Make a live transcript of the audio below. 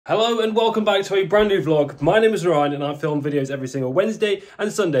Hello and welcome back to a brand new vlog. My name is Orion and I film videos every single Wednesday and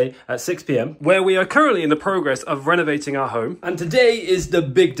Sunday at 6 p.m. where we are currently in the progress of renovating our home. And today is the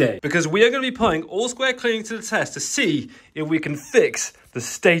big day because we are going to be putting all square cleaning to the test to see if we can fix the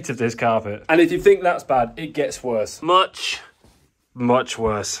state of this carpet. And if you think that's bad, it gets worse. Much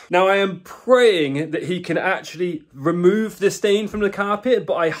worse. Now I am praying that he can actually remove the stain from the carpet,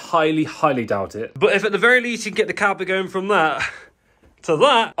 but I highly doubt it. But if at the very least you can get the carpet going from that to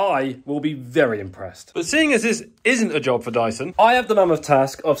that, I will be very impressed. But seeing as this isn't a job for Dyson, I have the mammoth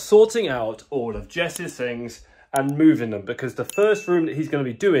task of sorting out all of Jess's things and moving them, because the first room that he's going to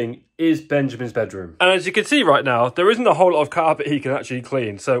be doing is Benjamin's bedroom. And as you can see right now, there isn't a whole lot of carpet he can actually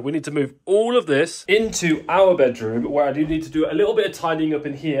clean. So we need to move all of this into our bedroom, where I do need to do a little bit of tidying up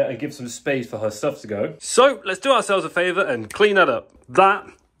in here and give some space for her stuff to go. So let's do ourselves a favor and clean that up. That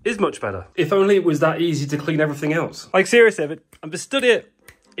is much better. If only it was that easy to clean everything else. Like seriously, I'm just stood here.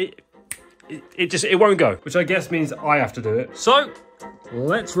 It won't go, which I guess means I have to do it. So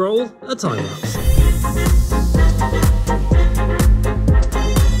let's roll a time lapse.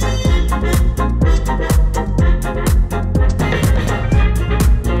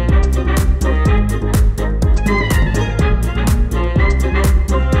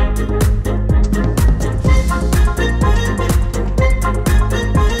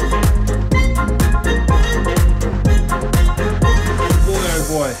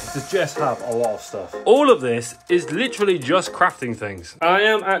 Does Jess have a lot of stuff? All of this is literally just crafting things. I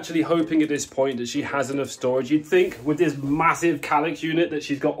am actually hoping at this point that she has enough storage. You'd think with this massive Calyx unit that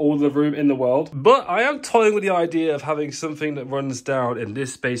she's got all the room in the world. But I am toying with the idea of having something that runs down in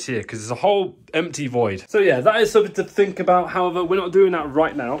this space here, because there's a whole empty void. So yeah, that is something to think about. However, we're not doing that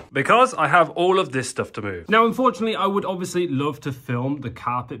right now because I have all of this stuff to move. Now, unfortunately, I would obviously love to film the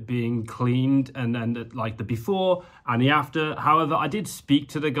carpet being cleaned and like the before and the after. However, I did speak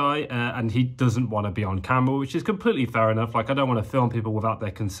to the guy and he doesn't want to be on camera, which is completely fair enough. Like, I don't want to film people without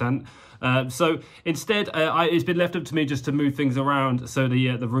their consent. So instead, it's been left up to me just to move things around so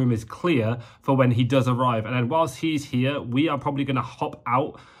the room is clear for when he does arrive. And then whilst he's here, we are probably going to hop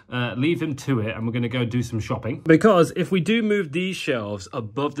out, leave him to it, and we're going to go do some shopping. Because if we do move these shelves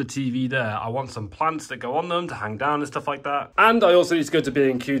above the TV there, I want some plants that go on them to hang down and stuff like that. And I also need to go to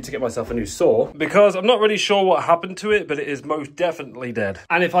B&Q to get myself a new saw, because I'm not really sure what happened to it, but it is most definitely dead.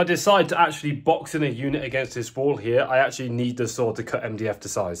 And if I decide to actually box in a unit against this wall here, I actually need the saw to cut MDF to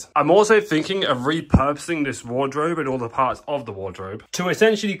size. I'm also thinking of repurposing this wardrobe and all the parts of the wardrobe to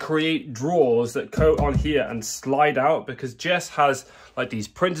essentially create drawers that go on here and slide out, because Jess has like these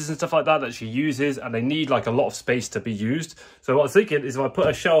printers and stuff like that she uses, and they need like a lot of space to be used. So what I was thinking is if I put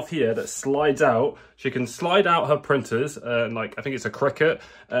a shelf here that slides out, she can slide out her printers, and like I think it's a Cricut,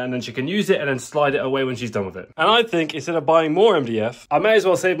 and then she can use it and then slide it away when she's done with it. And I think instead of buying more MDF, I may as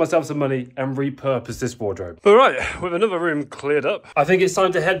well save myself some money and repurpose this wardrobe. But right, with another room cleared up, I think it's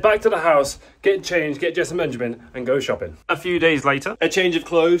time to head back to the house, get changed, get Jess and Benjamin, and go shopping. A few days later, a change of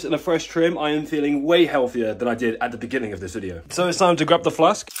clothes and a fresh trim, I am feeling way healthier than I did at the beginning of this video. So it's time to grab the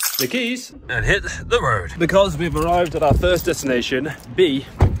flask, the keys, and hit the road, because we've arrived at our first destination,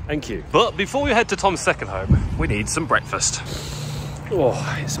 B&Q. But before we head to Tom's second home, we need some breakfast.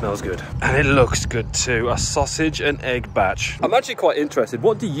 Oh, it smells good. And it looks good too. A sausage and egg batch. I'm actually quite interested.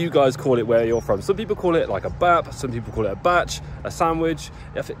 What do you guys call it where you're from? Some people call it like a bap. Some people call it a batch, a sandwich.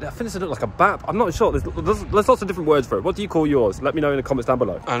 I think it's like a bap. I'm not sure. There's lots of different words for it. What do you call yours? Let me know in the comments down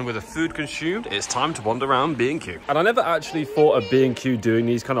below. And with the food consumed, it's time to wander around B&Q. And I never actually thought of B&Q doing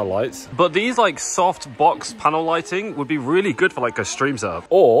these kind of lights. But these like soft box panel lighting would be really good for like a stream setup.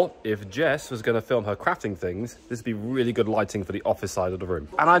 Or if Jess was going to film her crafting things, this would be really good lighting for the office side of the room.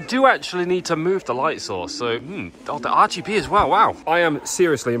 And I do actually need to move the light source, so oh, the RGB as well. Wow, I am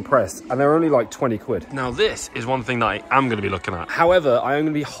seriously impressed, and they're only like 20 quid. Now this is one thing that I am going to be looking at. However, I am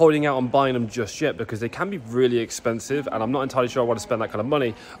going to be holding out on buying them just yet, because they can be really expensive, and I'm not entirely sure I want to spend that kind of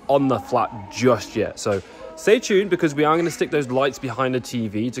money on the flat just yet. So stay tuned, because we are going to stick those lights behind the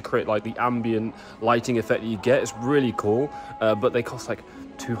TV to create like the ambient lighting effect that you get. It's really cool, but they cost like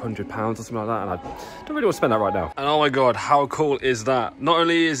 £200 or something like that, and I don't really want to spend that right now. And oh my god, how cool is that? Not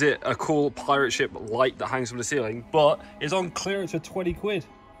only is it a cool pirate ship light that hangs from the ceiling, but it's on clearance for 20 quid.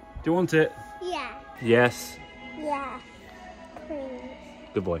 Do you want it? Yeah. Yes. Yeah. Please.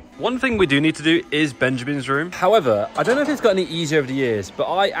 Good boy. One thing we do need to do is Benjamin's room. However, I don't know if it's got any easier over the years, but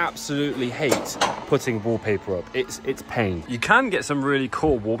I absolutely hate putting wallpaper up. It's pain. You can get some really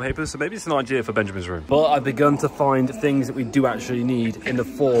cool wallpaper, so maybe it's an idea for Benjamin's room. But I've begun to find things that we do actually need in the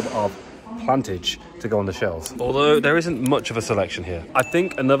form of plantage to go on the shelves. Although there isn't much of a selection here. I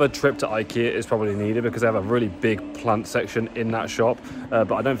think another trip to IKEA is probably needed because they have a really big plant section in that shop,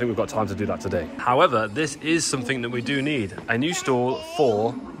 but I don't think we've got time to do that today. However, this is something that we do need, a new stool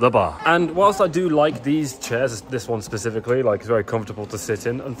for the bar. And whilst I do like these chairs, this one specifically, like it's very comfortable to sit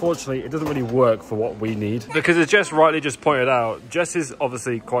in, unfortunately it doesn't really work for what we need, because as Jess rightly just pointed out, Jess is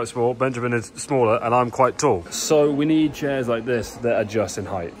obviously quite small, Benjamin is smaller, and I'm quite tall. So we need chairs like this that adjust in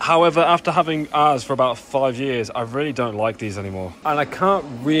height. However, after having ours for about 5 years, I really don't like these anymore. And I can't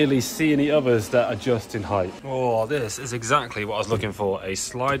really see any others that adjust in height. Oh, this is exactly what I was looking for, a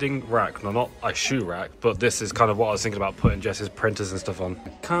sliding rack. No, not a shoe rack, but this is kind of what I was thinking about putting Jess's printers and stuff on. I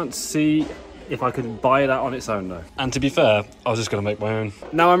can't see if I could buy that on its own though. And to be fair, I was just gonna make my own.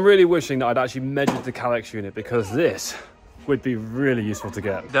 Now I'm really wishing that I'd actually measured the Calyx unit, because this would be really useful to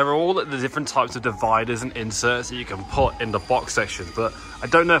get. There are all the different types of dividers and inserts that you can put in the box section, but I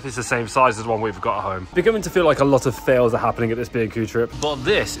don't know if it's the same size as the one we've got at home. Beginning to feel like a lot of fails are happening at this B&Q trip, but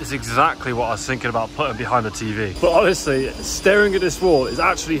this is exactly what I was thinking about putting behind the TV. But honestly, staring at this wall is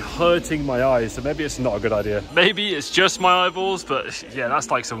actually hurting my eyes, so maybe it's not a good idea. Maybe it's just my eyeballs, but yeah, that's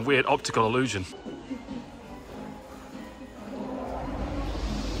like some weird optical illusion.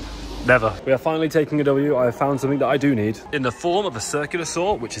 Never. We are finally taking a W. I have found something that I do need in the form of a circular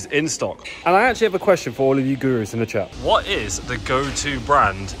saw, which is in stock. And I actually have a question for all of you gurus in the chat. What is the go-to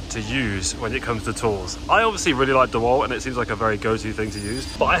brand to use when it comes to tools? I obviously really like DeWalt, and it seems like a very go-to thing to use,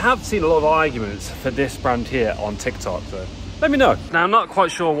 but I have seen a lot of arguments for this brand here on TikTok, so let me know. Now, I'm not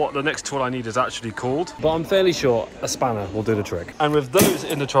quite sure what the next tool I need is actually called, but I'm fairly sure a spanner will do the trick. And with those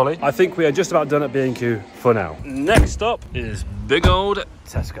in the trolley, I think we are just about done at B&Q for now. Next up is big old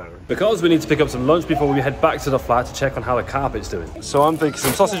Tesco, because we need to pick up some lunch before we head back to the flat to check on how the carpet's doing. So I'm thinking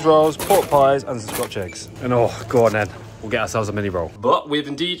some sausage rolls, pork pies, and some Scotch eggs. And oh, go on then. We'll get ourselves a mini roll. But we've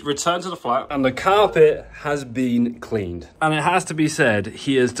indeed returned to the flat, and the carpet has been cleaned. And it has to be said,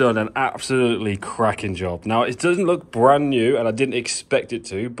 he has done an absolutely cracking job. Now, it doesn't look brand new, and I didn't expect it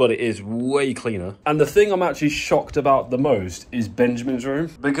to, but it is way cleaner. And the thing I'm actually shocked about the most is Benjamin's room,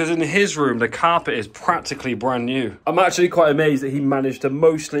 because in his room, the carpet is practically brand new. I'm actually quite amazed that he managed to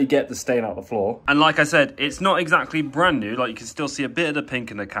mostly get the stain out the floor. And like I said, it's not exactly brand new. Like, you can still see a bit of the pink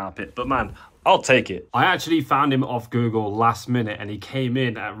in the carpet, but man, I'll take it. I actually found him off Google last minute, and he came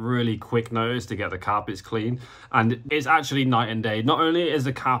in at really quick notice to get the carpets clean. And it's actually night and day. Not only is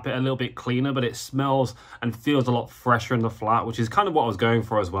the carpet a little bit cleaner, but it smells and feels a lot fresher in the flat, which is kind of what I was going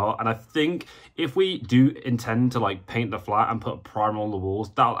for as well. And I think if we do intend to like paint the flat and put primer on the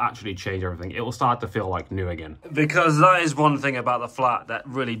walls, that'll actually change everything. It will start to feel like new again. Because that is one thing about the flat that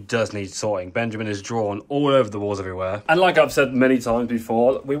really does need sorting. Benjamin is drawn all over the walls everywhere. And like I've said many times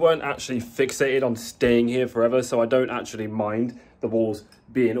before, we weren't actually fixated on staying here forever, so I don't actually mind the walls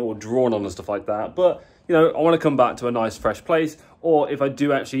being all drawn on and stuff like that. But you know, I want to come back to a nice fresh place, or if I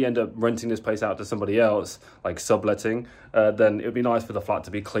do actually end up renting this place out to somebody else, like subletting, then it would be nice for the flat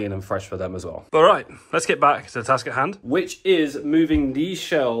to be clean and fresh for them as well. All right, let's get back to the task at hand, which is moving these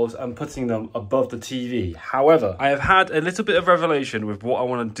shelves and putting them above the TV. However, I have had a little bit of revelation with what I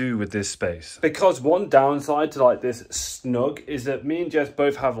want to do with this space, because one downside to like this snug is that me and Jess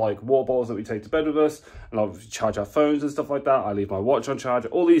both have like water bottles that we take to bed with us, and obviously charge our phones and stuff like that. I leave my watch on charge,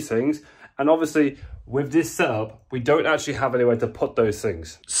 all these things. And obviously, with this setup, we don't actually have anywhere to put those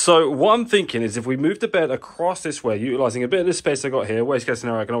things. So what I'm thinking is if we move the bed across this way, utilizing a bit of this space I got here, worst case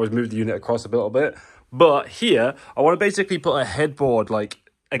scenario, I can always move the unit across a little bit. But here, I want to basically put a headboard like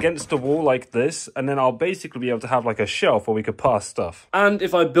against the wall like this, and then I'll basically be able to have like a shelf where we could pass stuff. And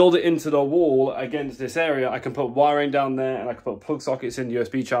if I build it into the wall against this area, I can put wiring down there, and I can put plug sockets in,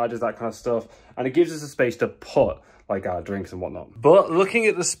 USB chargers, that kind of stuff. And it gives us a space to put like our drinks and whatnot. But looking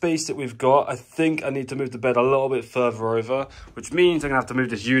at the space that we've got, I think I need to move the bed a little bit further over, which means I'm gonna have to move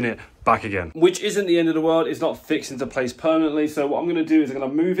this unit back again. Which isn't the end of the world, it's not fixed into place permanently. So what I'm gonna do is I'm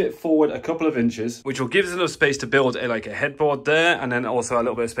gonna move it forward a couple of inches, which will give us enough space to build like a headboard there, and then also a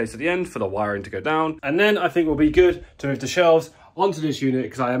little bit of space at the end for the wiring to go down. And then I think we'll be good to move the shelves onto this unit,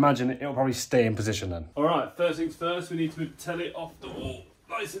 because I imagine it'll probably stay in position then. All right, first things first, we need to move the telly off the wall.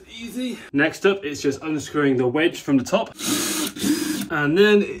 Nice and easy. Next up, it's just unscrewing the wedge from the top, and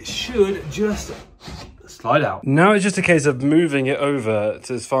then it should just slide out. Now it's just a case of moving it over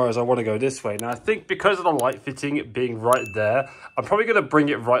to as far as I want to go this way. Now I think because of the light fitting being right there, I'm probably going to bring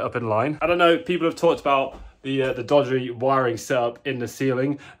it right up in line. I don't know, people have talked about the dodgy wiring setup in the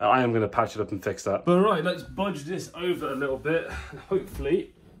ceiling. I am going to patch it up and fix that. But right, let's budge this over a little bit.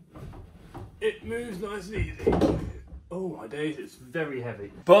 Hopefully it moves nice and easy. Oh my days, it's very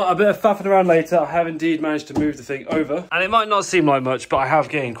heavy. But a bit of faffing around later, I have indeed managed to move the thing over. And it might not seem like much, but I have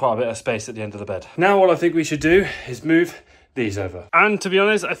gained quite a bit of space at the end of the bed. Now what I think we should do is move these over. And to be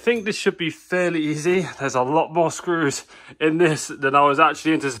honest, I think this should be fairly easy. There's a lot more screws in this than I was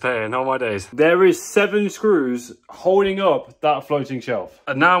actually anticipating. Oh my days. There is 7 screws holding up that floating shelf.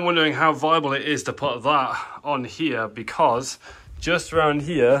 And now I'm wondering how viable it is to put that on here, because just around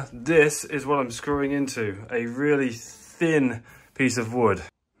here, this is what I'm screwing into. A really thin piece of wood.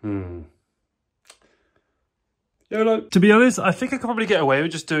 YOLO. To be honest, I think I could probably get away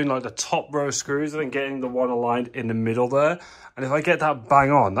with just doing like the top row screws and then getting the one aligned in the middle there. And if I get that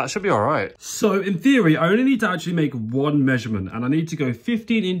bang on, that should be all right. So in theory, I only need to actually make one measurement, and I need to go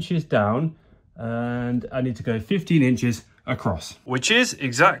 15 inches down and I need to go 15 inches across, which is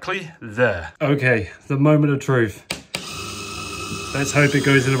exactly there. Okay, the moment of truth. Let's hope it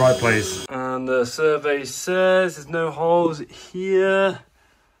goes in the right place. And the survey says there's no holes here.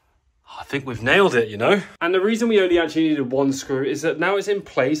 I think we've nailed it, you know? And the reason we only actually needed one screw is that now it's in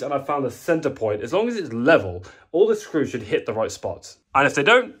place and I found the center point. As long as it's level, all the screws should hit the right spots. And if they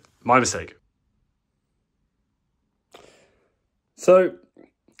don't, my mistake. So,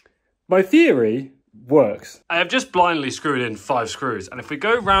 my theory works. I have just blindly screwed in 5 screws, and if we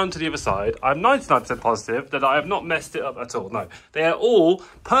go round to the other side, I'm 99% positive that I have not messed it up at all. No, they are all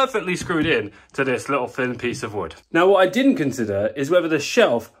perfectly screwed in to this little thin piece of wood. Now, what I didn't consider is whether the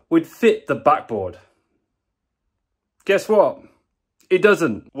shelf would fit the backboard. Guess what? It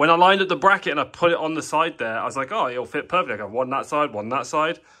doesn't. When I lined up the bracket and I put it on the side there, I was like, oh, it'll fit perfectly. I got one that side, one that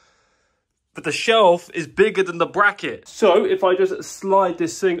side. But the shelf is bigger than the bracket. So if I just slide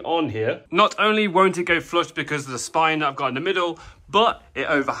this thing on here, not only won't it go flush because of the spine that I've got in the middle, but it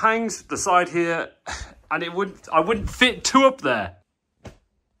overhangs the side here and I wouldn't fit 2 up there.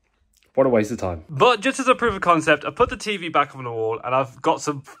 What a waste of time. But just as a proof of concept, I put the TV back on the wall and I've got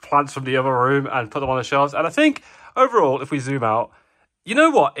some plants from the other room and put them on the shelves. And I think overall, if we zoom out, you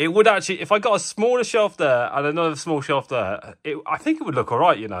know what? It would actually, if I got a smaller shelf there and another small shelf there, I think it would look all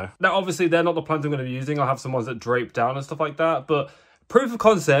right, you know. Now, obviously, they're not the plants I'm going to be using. I'll have some ones that drape down and stuff like that. But proof of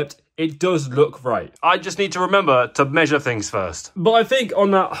concept, it does look right. I just need to remember to measure things first. But I think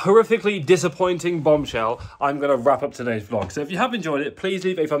on that horrifically disappointing bombshell, I'm going to wrap up today's vlog. So if you have enjoyed it, please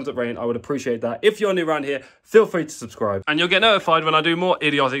leave a thumbs up rating. I would appreciate that. If you're new around here, feel free to subscribe. And you'll get notified when I do more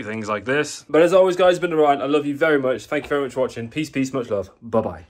idiotic things like this. But as always, guys, it's been Orion. I love you very much. Thank you very much for watching. Peace, peace, much love. Bye-bye.